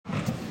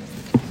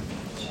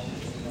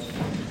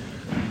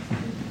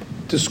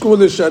תזכו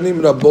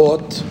לשנים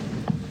רבות,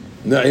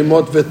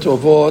 נעימות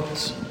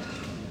וטובות.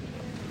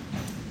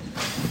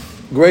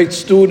 Great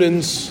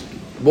students,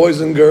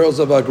 boys and girls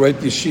of our great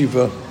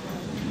yeshiva,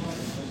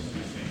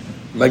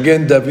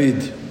 Magen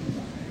David.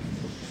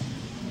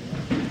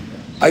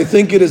 I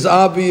think it is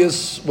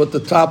obvious what the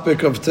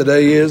topic of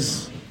today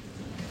is,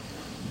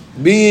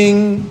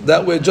 being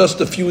that we're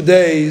just a few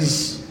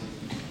days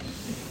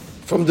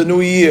from the new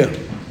year.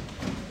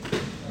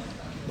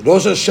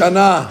 Rosh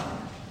Hashanah,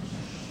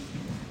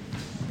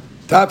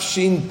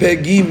 Tafshin Pei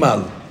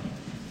Gimal,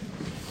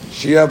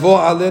 Sheyavo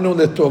Aleinu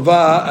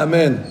Letova,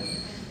 Amen.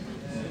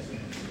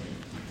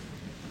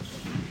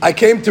 I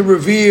came to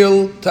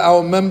reveal to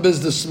our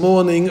members this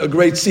morning a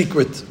great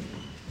secret.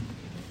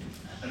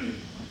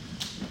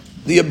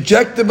 The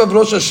objective of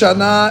Rosh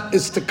Hashanah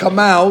is to come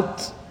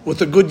out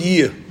with a good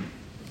year.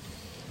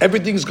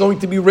 Everything's going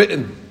to be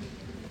written.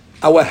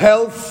 Our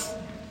health,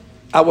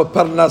 our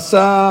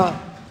parnasah,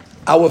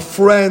 our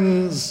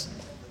friends,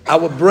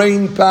 our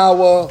brain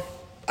power,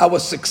 our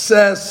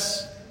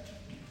success,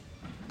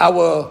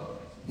 our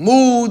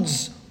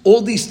moods,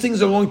 all these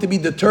things are going to be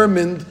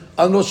determined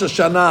on Rosh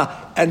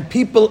Hashanah. And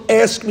people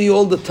ask me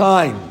all the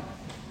time,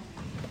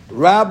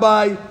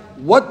 Rabbi,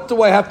 what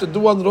do I have to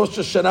do on Rosh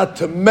Hashanah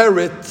to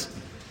merit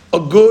a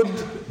good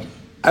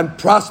and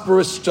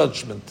prosperous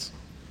judgment?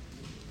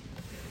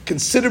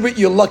 Consider it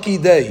your lucky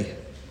day,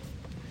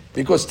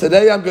 because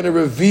today I'm going to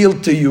reveal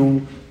to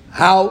you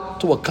how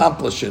to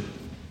accomplish it.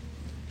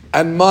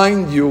 And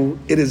mind you,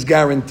 it is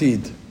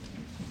guaranteed.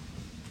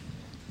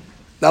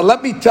 Now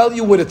let me tell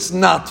you what it's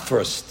not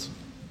first.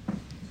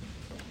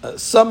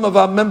 Some of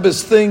our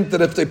members think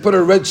that if they put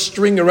a red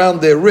string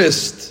around their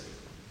wrist,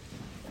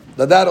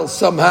 that'll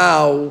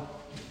somehow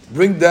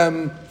bring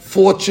them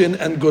fortune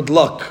and good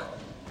luck.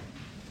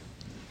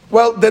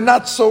 Well, they're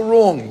not so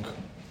wrong,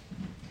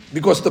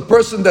 because the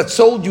person that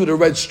sold you the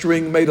red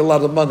string made a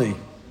lot of money.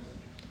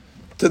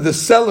 To the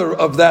seller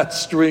of that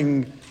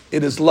string,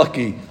 it is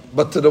lucky,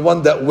 but to the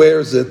one that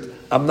wears it,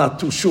 I'm not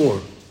too sure.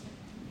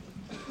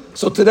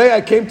 So today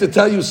I came to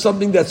tell you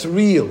something that's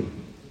real,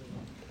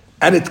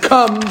 and it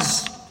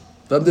comes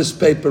from this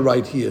paper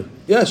right here.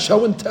 Yeah,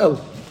 show and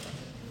tell.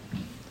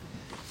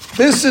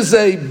 This is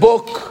a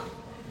book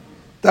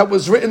that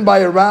was written by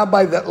a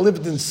rabbi that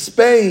lived in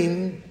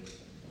Spain,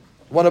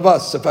 one of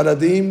us,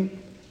 Sephardim,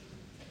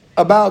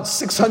 about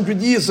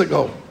 600 years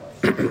ago,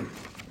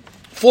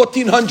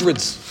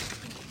 1400s.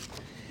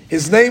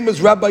 His name was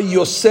Rabbi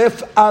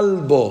Yosef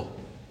Albo.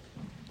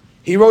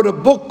 He wrote a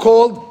book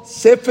called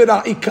Sefer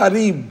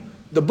HaIkarim,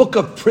 the book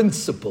of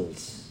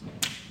principles.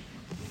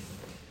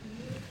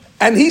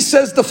 And he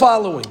says the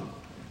following: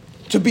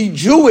 to be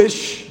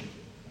Jewish,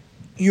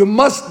 you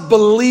must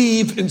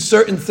believe in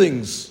certain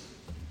things.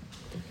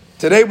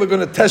 Today we're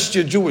going to test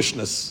your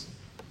Jewishness.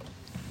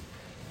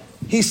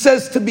 He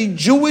says to be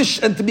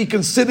Jewish and to be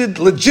considered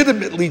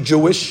legitimately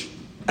Jewish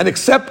and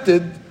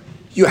accepted,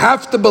 you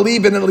have to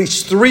believe in at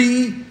least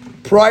 3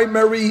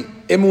 primary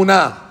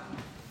emunah.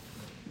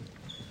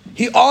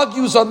 He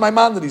argues on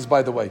Maimonides,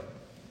 by the way,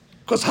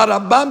 because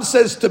Harambam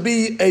says to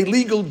be a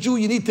legal Jew,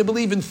 you need to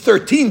believe in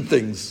 13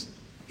 things.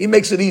 He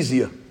makes it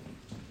easier.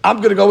 I'm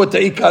going to go with the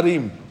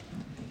Ikarim.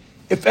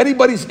 If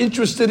anybody's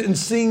interested in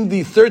seeing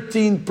the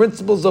 13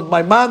 principles of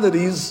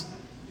Maimonides,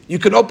 you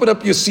can open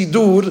up your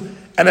Sidur,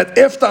 and at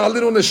Efta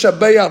Alinu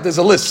Neshabeach, there's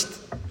a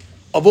list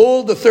of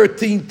all the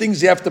 13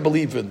 things you have to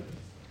believe in.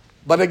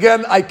 But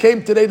again, I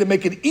came today to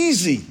make it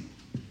easy.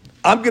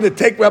 I'm going to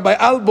take Rabbi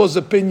Albo's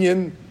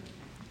opinion.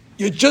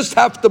 You just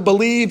have to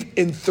believe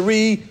in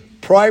 3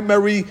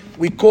 primary,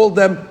 we call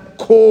them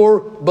core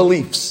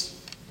beliefs.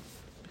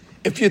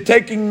 If you're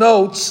taking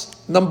notes,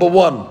 number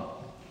 1,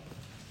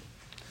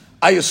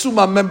 I assume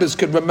our members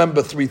can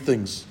remember 3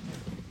 things.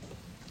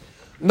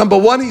 Number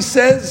 1, he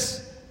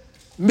says,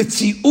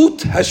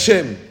 Mitziut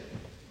Hashem.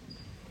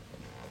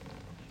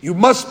 You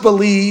must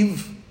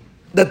believe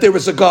that there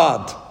is a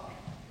God.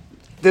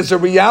 There's a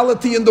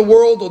reality in the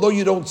world, although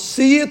you don't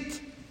see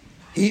it.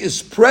 He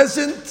is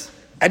present,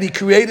 and He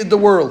created the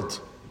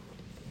world.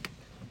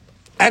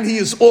 And He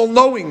is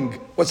all-knowing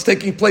what's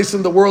taking place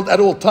in the world at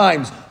all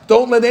times.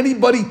 Don't let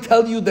anybody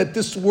tell you that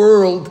this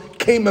world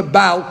came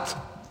about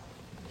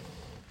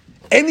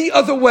any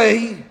other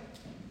way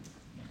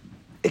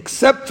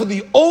except for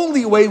the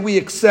only way we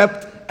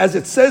accept, as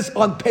it says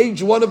on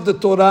page 1 of the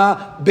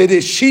Torah,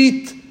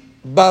 Bereshit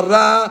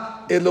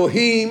bara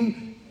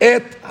Elohim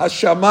et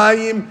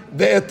hashamayim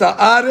ve'et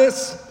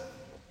haaretz,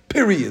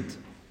 period.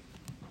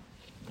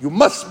 You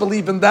must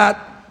believe in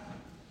that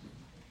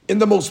in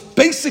the most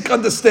basic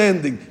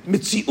understanding,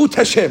 Mitziut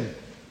Hashem.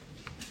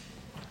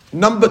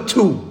 Number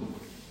 2,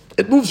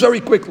 it moves very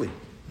quickly.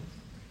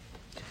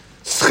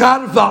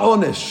 Schar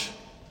va'onesh.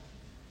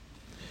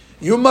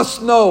 You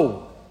must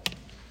know,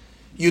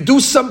 you do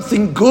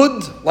something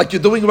good, like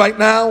you're doing right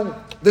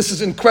now, this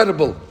is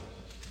incredible.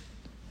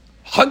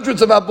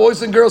 Hundreds of our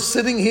boys and girls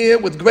sitting here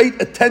with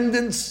great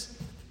attendance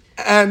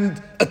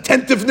and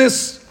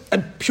attentiveness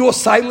and pure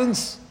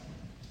silence.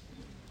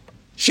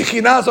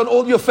 Shekhinah's on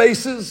all your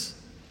faces,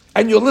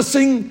 and you're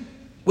listening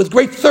with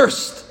great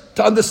thirst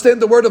to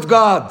understand the word of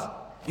God.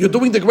 You're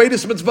doing the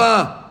greatest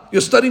mitzvah.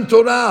 You're studying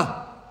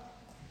Torah.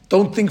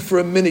 Don't think for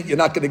a minute you're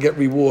not going to get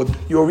reward.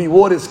 Your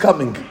reward is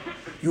coming.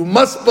 You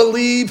must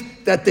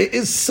believe that there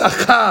is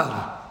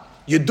sachar.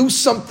 You do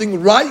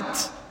something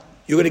right,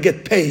 you're going to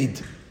get paid.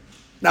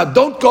 Now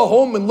don't go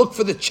home and look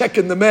for the check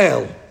in the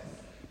mail,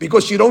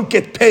 because you don't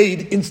get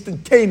paid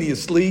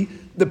instantaneously.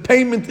 The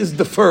payment is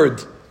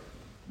deferred.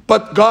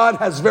 But God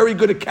has very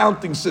good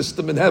accounting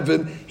system in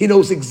heaven. He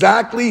knows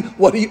exactly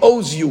what He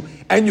owes you,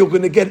 and you're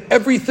going to get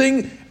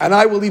everything, and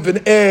I will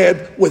even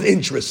add with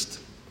interest.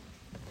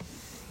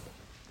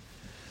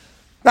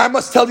 Now I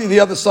must tell you the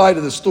other side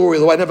of the story,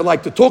 though I never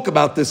like to talk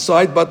about this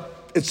side,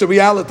 but it's a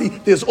reality.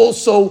 There's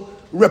also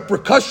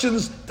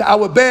repercussions to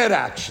our bad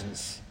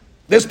actions.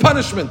 There's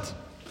punishment.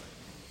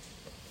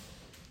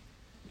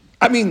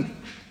 I mean,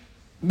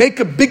 make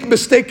a big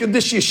mistake in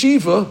this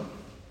yeshiva.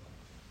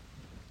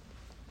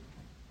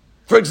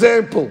 For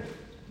example,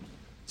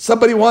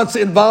 somebody wants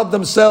to involve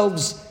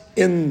themselves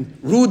in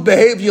rude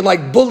behavior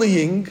like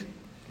bullying.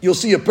 You'll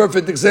see a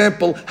perfect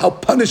example how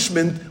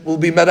punishment will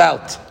be met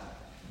out.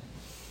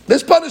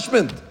 There's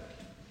punishment.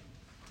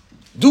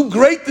 Do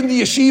great in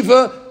the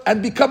yeshiva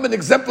and become an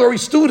exemplary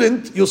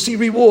student, you'll see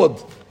reward.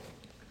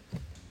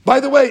 By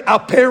the way,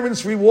 our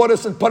parents reward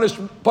us and punish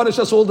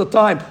us all the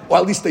time, or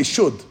at least they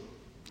should.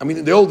 I mean,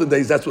 in the olden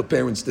days, that's what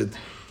parents did.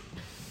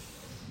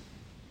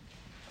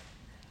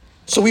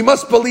 So we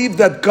must believe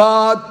that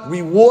God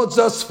rewards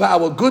us for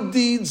our good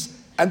deeds,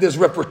 and there's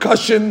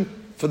repercussion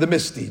for the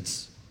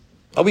misdeeds.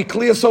 Are we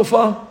clear so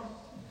far?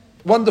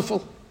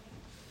 Wonderful.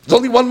 There's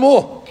only one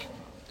more.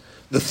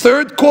 The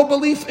third core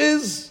belief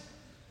is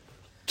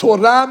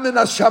Torah min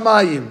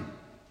hashamayim.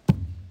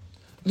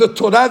 The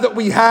Torah that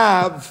we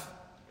have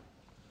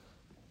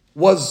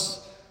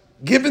was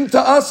given to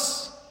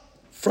us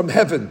from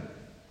heaven.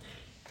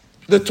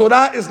 The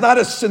Torah is not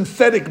a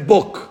synthetic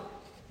book.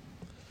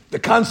 The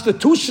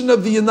Constitution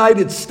of the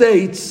United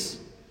States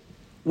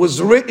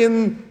was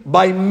written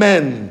by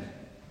men.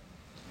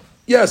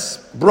 Yes,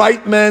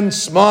 bright men,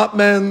 smart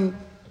men.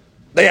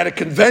 They had a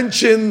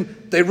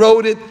convention, they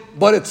wrote it,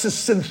 but it's a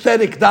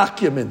synthetic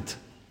document.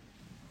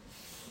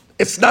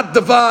 It's not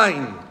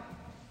divine.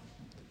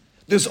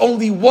 There's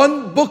only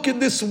one book in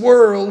this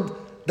world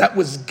that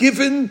was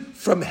given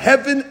from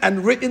heaven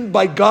and written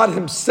by God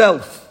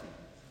Himself,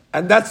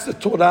 and that's the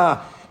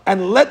Torah.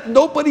 And let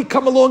nobody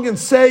come along and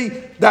say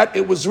that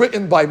it was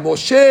written by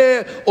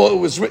Moshe, or it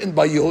was written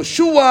by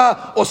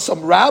Yehoshua, or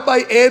some rabbi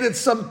added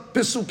some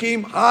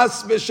pisukim.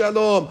 Has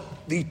v'shalom.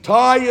 The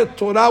entire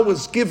Torah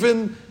was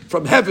given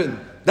from heaven.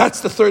 That's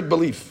the third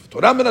belief.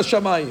 Torah min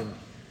hashamayim.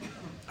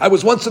 I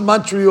was once in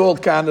Montreal,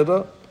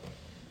 Canada,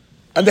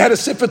 and they had a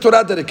Sefer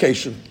Torah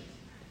dedication.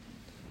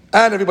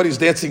 And everybody's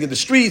dancing in the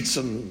streets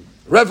and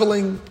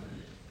reveling.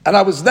 And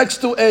I was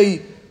next to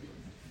a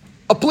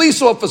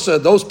police officer.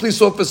 Those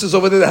police officers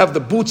over there that have the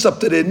boots up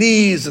to their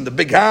knees and the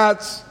big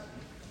hats.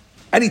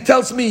 And he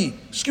tells me,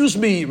 "Excuse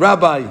me,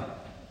 Rabbi,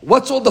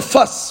 what's all the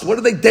fuss? What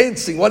are they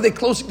dancing? Why are they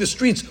closing the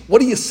streets? What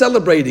are you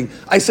celebrating?"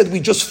 I said, "We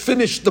just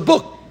finished the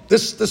book.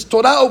 This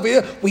Torah over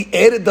here, we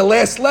added the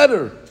last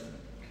letter."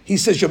 He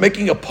says, "You're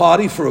making a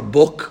party for a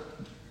book?"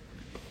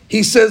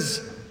 He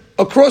says,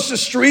 "Across the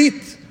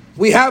street,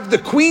 we have the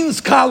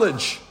Queen's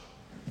College.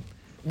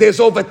 There's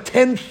over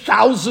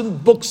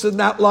 10,000 books in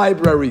that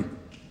library,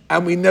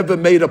 and we never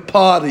made a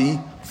party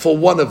for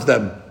one of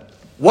them.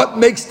 What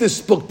makes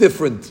this book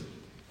different?"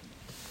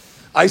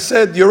 I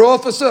said, "Your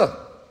officer,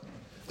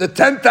 the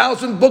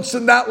 10,000 books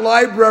in that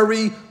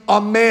library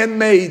are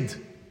man-made.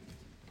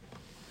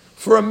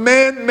 For a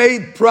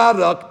man-made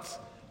product,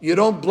 you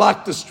don't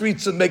block the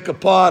streets and make a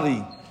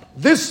party.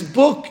 This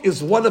book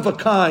is one of a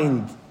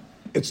kind.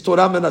 It's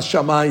Torah min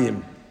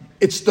hashamayim.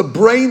 It's the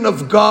brain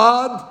of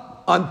God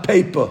on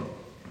paper."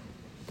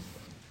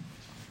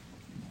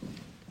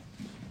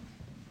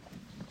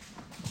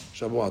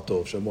 Shavua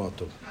tov, Shavua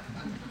tov.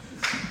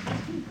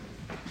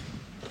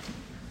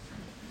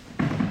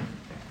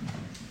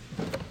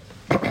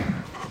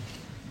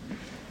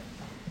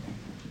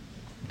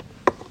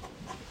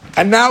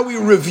 And now we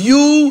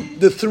review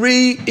the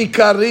three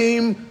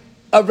ikarim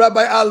of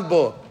Rabbi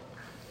Albo.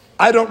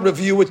 I don't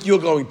review it, you're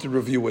going to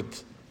review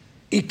it.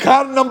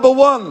 Ikar number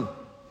one.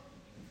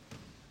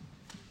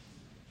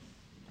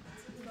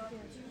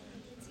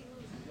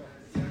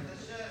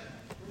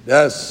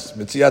 Yes,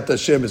 Mitziat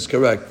Hashem is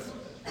correct.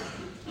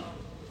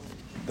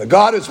 The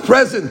God is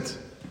present.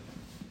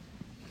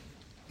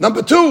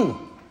 Number two.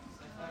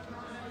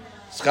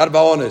 Schar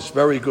ba'onesh,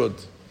 very good.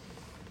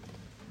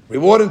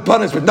 Reward and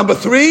punishment. Number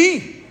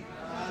three.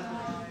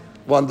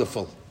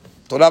 Wonderful.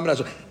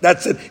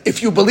 That's it.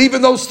 If you believe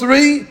in those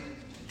three,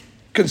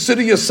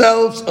 consider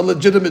yourselves a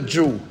legitimate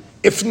Jew.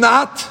 If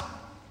not,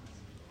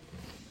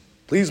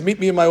 please meet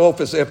me in my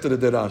office after the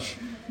Derash.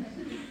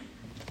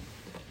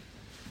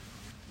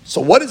 So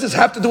what does this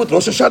have to do with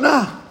Rosh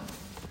Hashanah?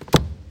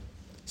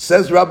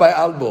 Says Rabbi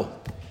Albo,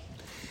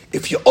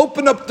 if you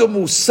open up the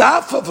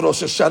Musaf of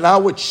Rosh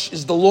Hashanah, which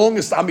is the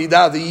longest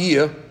Amidah of the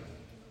year,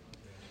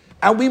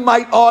 and we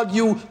might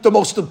argue the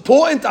most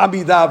important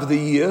Amidah of the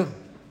year,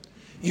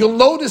 you'll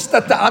notice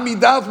that the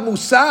Amidah of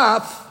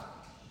Musaf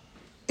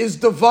is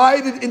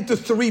divided into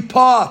 3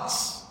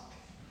 parts.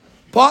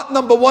 Part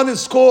number 1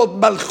 is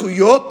called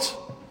Malchuyot.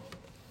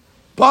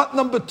 Part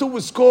number 2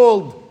 is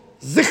called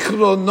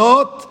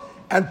Zichronot.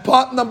 And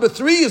part number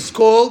 3 is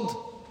called,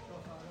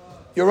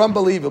 you're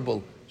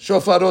unbelievable,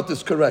 Shofarot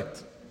is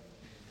correct.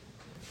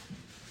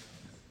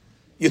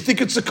 You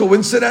think it's a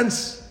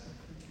coincidence?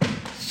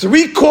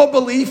 3 core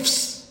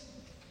beliefs,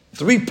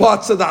 3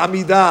 parts of the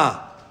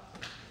Amidah.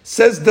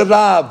 Says the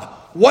Rav,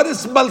 what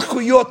does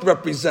Malchuyot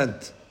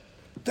represent?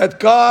 That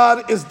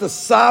God is the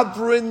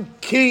sovereign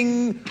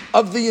king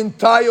of the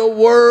entire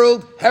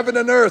world, heaven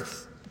and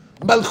earth.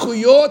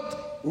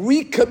 Malchuyot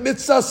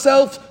recommits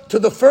ourselves to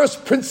the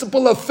first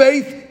principle of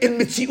faith in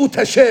Mitziut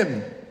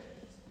Hashem.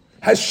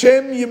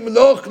 Hashem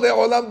Yimloch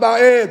Le'olam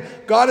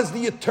Ba'ed. God is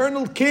the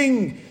eternal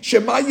king.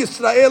 Shema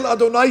Yisrael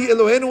Adonai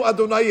Eloheinu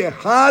Adonai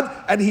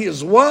Echad. And He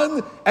is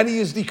one, and He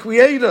is the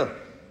creator.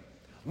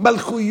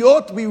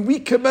 Malchuyot, we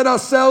recommit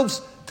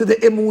ourselves to the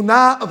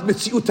emunah of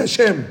Mitziut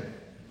Hashem.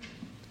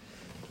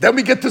 Then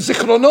we get to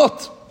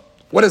Zichronot.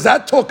 What does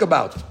that talk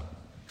about?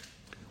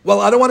 Well,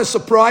 I don't want to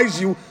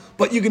surprise you,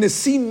 but you're going to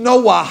see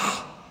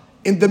Noah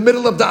in the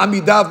middle of the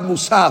Amidah of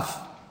Musaf.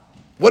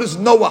 What is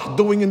Noah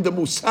doing in the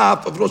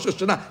Musaf of Rosh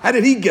Hashanah? How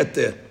did he get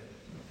there?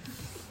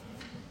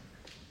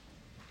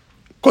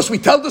 Because we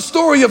tell the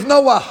story of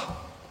Noah.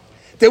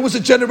 There was a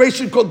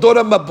generation called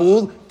Dora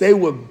Mabul. They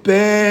were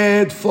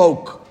bad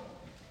folk.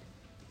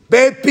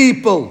 Bad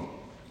people.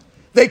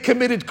 They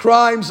committed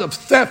crimes of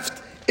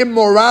theft,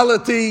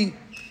 immorality.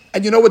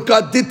 And you know what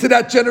God did to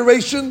that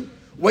generation?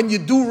 When you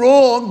do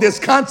wrong, there's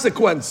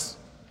consequence.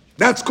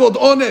 That's called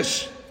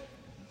onesh.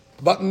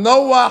 But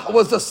Noah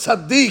was a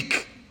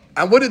Sadiq.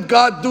 And what did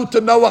God do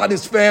to Noah and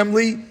his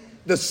family?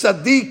 The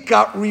Sadiq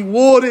got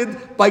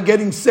rewarded by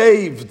getting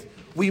saved.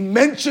 We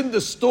mentioned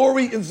the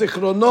story in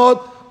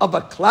Zichronot of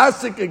a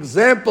classic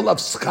example of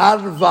Schar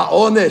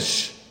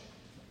Va'onesh.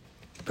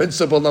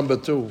 Principle number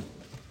 2.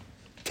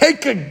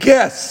 Take a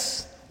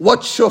guess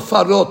what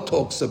Shofarot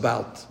talks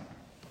about.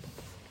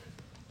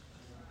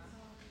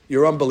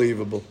 You're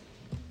unbelievable.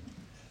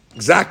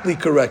 Exactly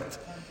correct.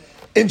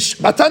 In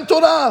Matan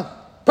Torah,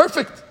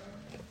 perfect.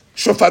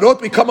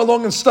 Shofarot, we come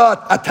along and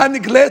start.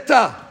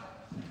 Atanigleta,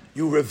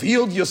 you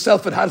revealed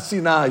yourself at Har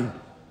Sinai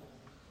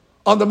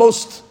on the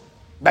most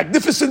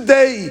magnificent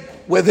day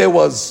where there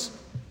was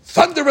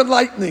thunder and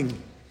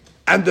lightning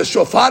and the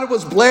shofar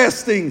was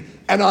blasting.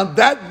 And on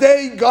that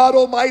day, God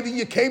Almighty,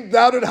 you came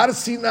down at Har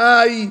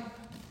Sinai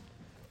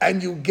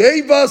and you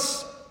gave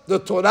us the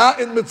Torah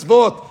and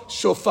mitzvot.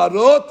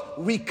 Shofarot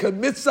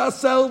recommits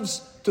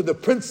ourselves to the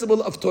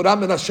principle of Torah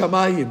min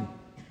hashamayim.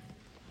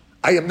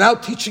 I am now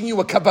teaching you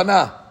a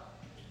kavanah.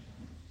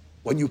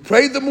 When you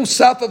pray the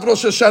Musaf of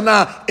Rosh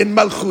Hashanah in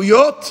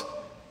Malchuyot,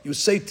 you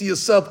say to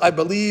yourself, I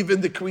believe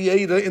in the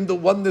Creator, in the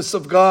oneness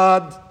of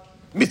God,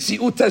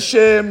 Mitziut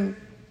Hashem.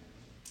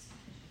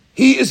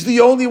 He is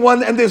the only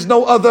one and there's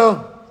no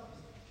other.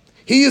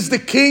 He is the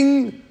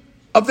King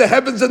of the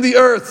heavens and the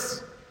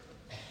earth.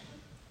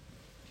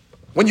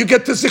 When you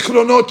get to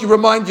Zichronot, you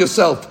remind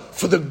yourself,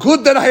 for the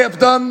good that I have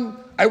done,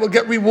 I will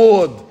get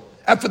reward.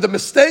 And for the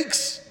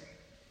mistakes,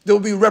 there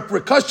will be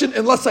repercussion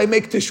unless I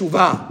make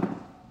teshuvah.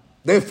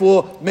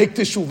 Therefore, make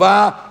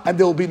teshuvah and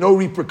there will be no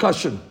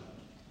repercussion.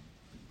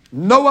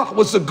 Noah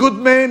was a good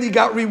man, he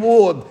got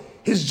reward.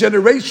 His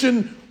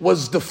generation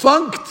was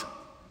defunct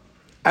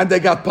and they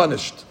got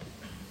punished.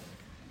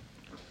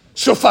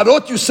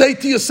 Shofarot, you say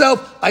to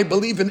yourself, I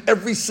believe in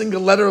every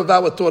single letter of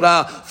our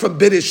Torah, from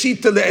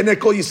Bereshit to Le'enei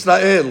Kol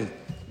Yisrael.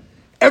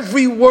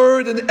 Every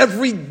word and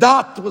every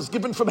dot was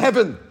given from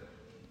heaven.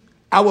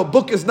 Our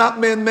book is not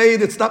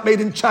man-made, it's not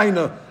made in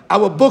China.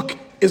 Our book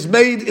is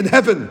made in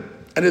heaven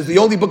and is the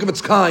only book of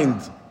its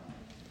kind.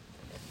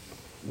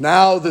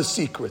 Now the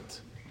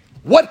secret.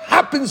 What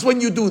happens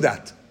when you do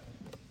that?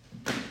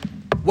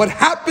 What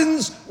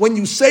happens when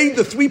you say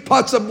the 3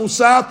 parts of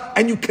Musaf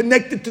and you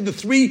connect it to the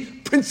 3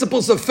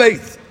 principles of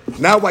faith?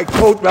 Now I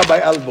quote Rabbi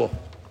Albo.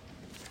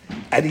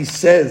 And he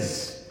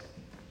says,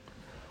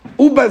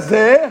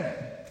 Ubazeh,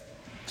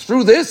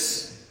 through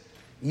this,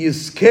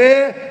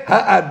 Yizkeh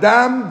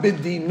ha'adam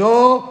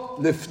b'dino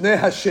lifnei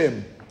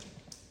Hashem.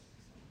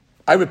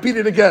 I repeat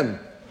it again.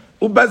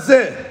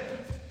 Ubazeh.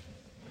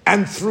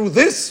 And through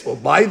this, or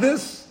by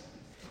this,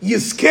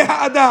 Yizkeh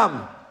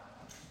ha'adam,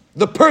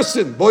 the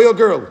person, boy or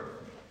girl,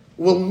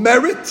 will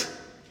merit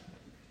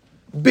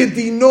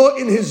bidino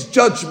in his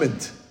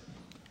judgment.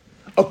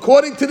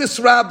 According to this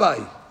rabbi,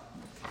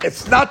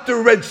 it's not the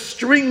red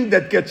string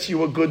that gets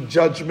you a good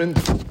judgment.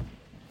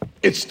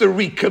 It's the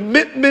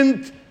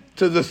recommitment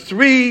to the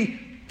 3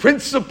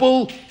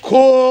 principal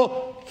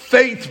core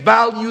faith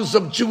values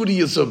of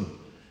Judaism.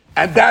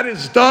 And that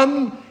is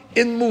done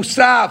in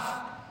Musaf.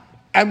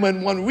 And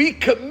when one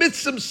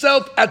recommits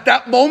himself at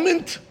that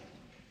moment,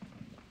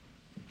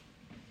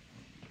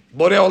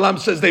 Borei Olam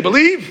says they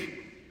believe.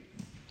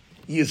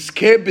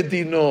 Yizkeh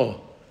b'dino,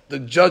 the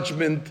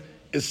judgment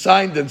is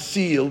signed and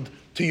sealed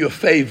to your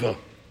favor.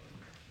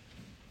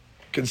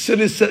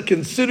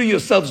 Consider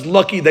yourselves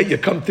lucky that you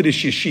come to this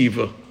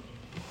yeshiva,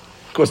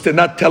 because they're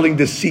not telling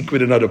this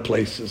secret in other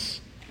places.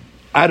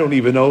 I don't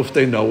even know if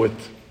they know it.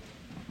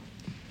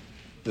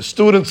 The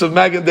students of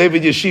Magen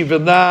David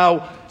Yeshiva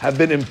now have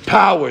been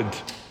empowered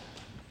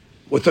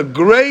with a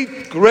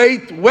great,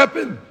 great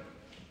weapon,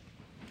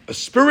 a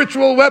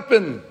spiritual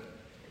weapon,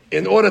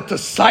 in order to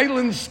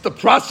silence the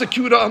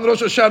prosecutor on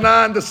Rosh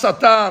Hashanah and the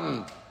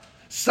Satan.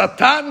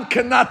 Satan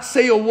cannot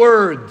say a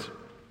word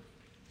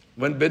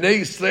when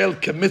Bnei Israel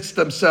commits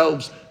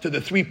themselves to the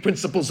three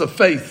principles of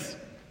faith.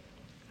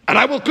 And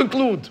I will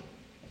conclude.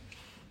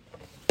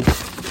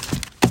 The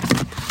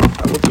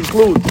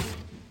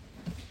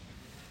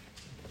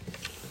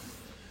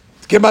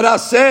Gemara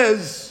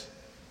says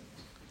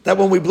that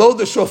when we blow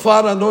the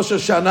shofar on Rosh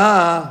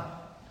Hashanah,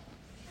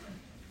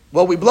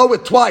 well, we blow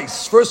it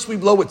twice. First we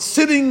blow it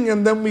sitting,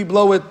 and then we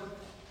blow it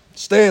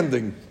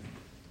standing.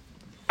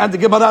 And the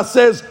Gemara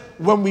says,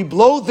 when we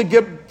blow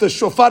the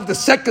shofar the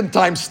second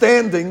time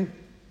standing,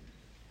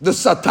 the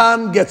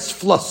Satan gets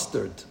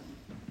flustered.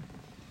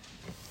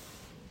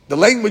 The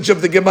language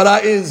of the Gemara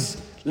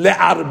is,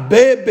 le'arbe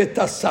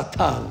bet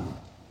Satan.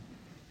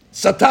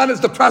 Satan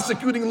is the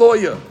prosecuting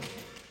lawyer.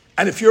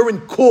 And if you're in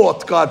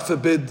court, God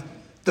forbid,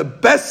 the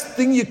best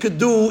thing you could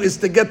do is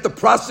to get the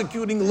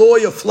prosecuting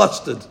lawyer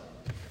flustered.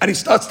 And he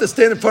starts to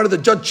stand in front of the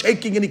judge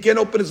shaking and he can't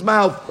open his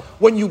mouth.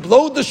 When you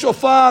blow the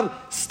shofar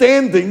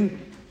standing,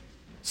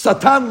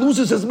 Satan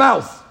loses his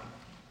mouth.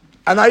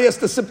 And I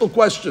asked a simple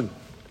question.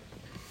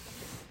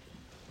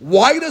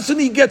 Why doesn't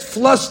he get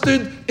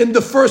flustered in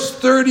the first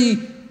 30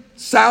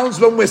 sounds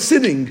when we're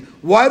sitting?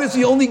 Why does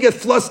he only get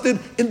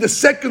flustered in the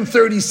second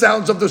 30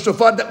 sounds of the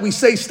shofar that we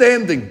say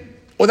standing,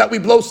 or that we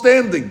blow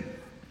standing?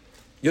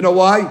 You know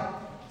why?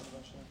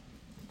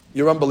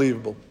 You're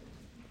unbelievable.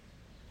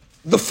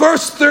 The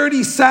first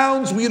 30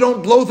 sounds, we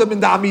don't blow them in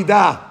the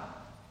Amidah.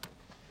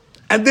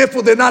 And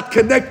therefore they're not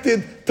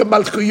connected to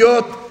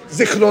Malchuyot,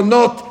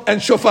 Zichronot, and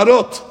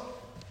Shofarot.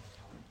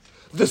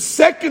 The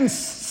second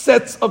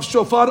sets of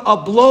shofar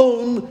are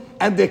blown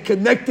and they're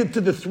connected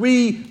to the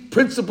three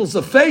principles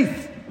of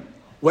faith.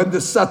 When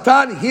the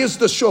Satan hears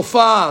the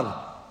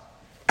shofar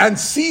and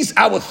sees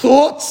our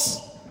thoughts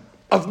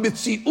of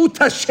Mitziut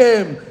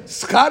Hashem,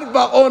 Schar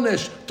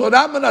va'onesh,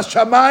 Torah min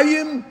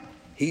hashamayim,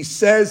 he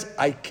says,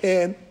 I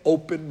can't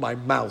open my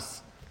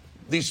mouth.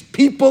 These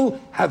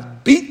people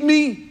have beat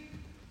me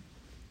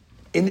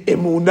in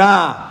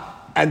emunah,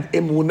 and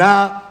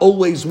emunah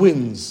always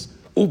wins.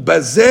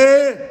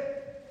 Ubazeh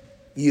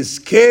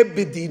yizkeh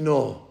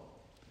b'dino.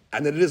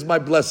 And it is my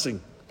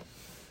blessing,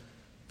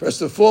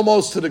 first and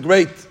foremost, to the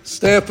great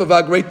staff of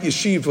our great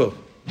yeshiva,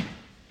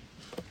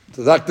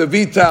 to Dr.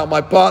 Vital, my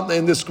partner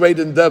in this great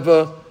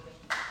endeavor,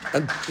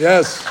 and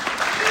yes,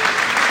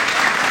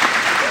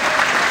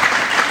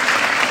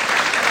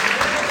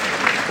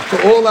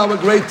 to all our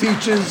great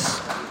teachers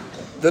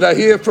that are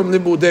here from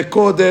Limudei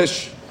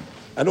Kodesh,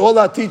 and all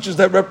our teachers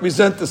that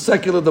represent the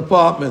secular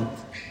department.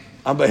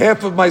 On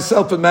behalf of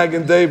myself and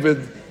Magen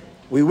David,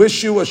 we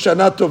wish you a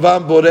Shana Tova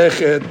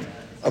Borechet,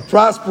 a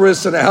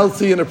prosperous and a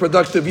healthy and a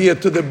productive year.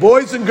 To the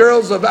boys and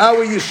girls of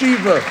our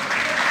yeshiva,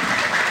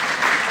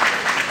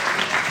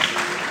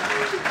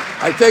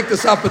 I take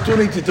this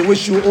opportunity to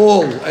wish you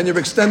all and your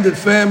extended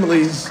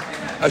families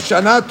a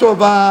Shana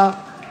Tova,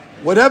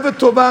 whatever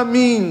Tova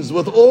means,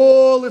 with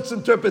all its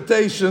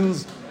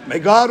interpretations. May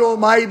God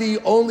Almighty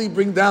only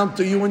bring down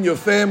to you and your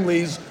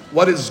families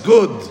what is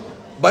good,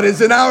 but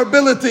is in our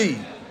ability,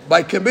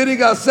 by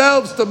committing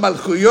ourselves to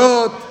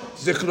Malchuyot,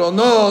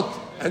 Zichronot,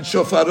 and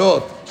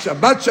Shofarot.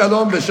 Shabbat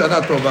Shalom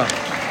v'Shana Tova.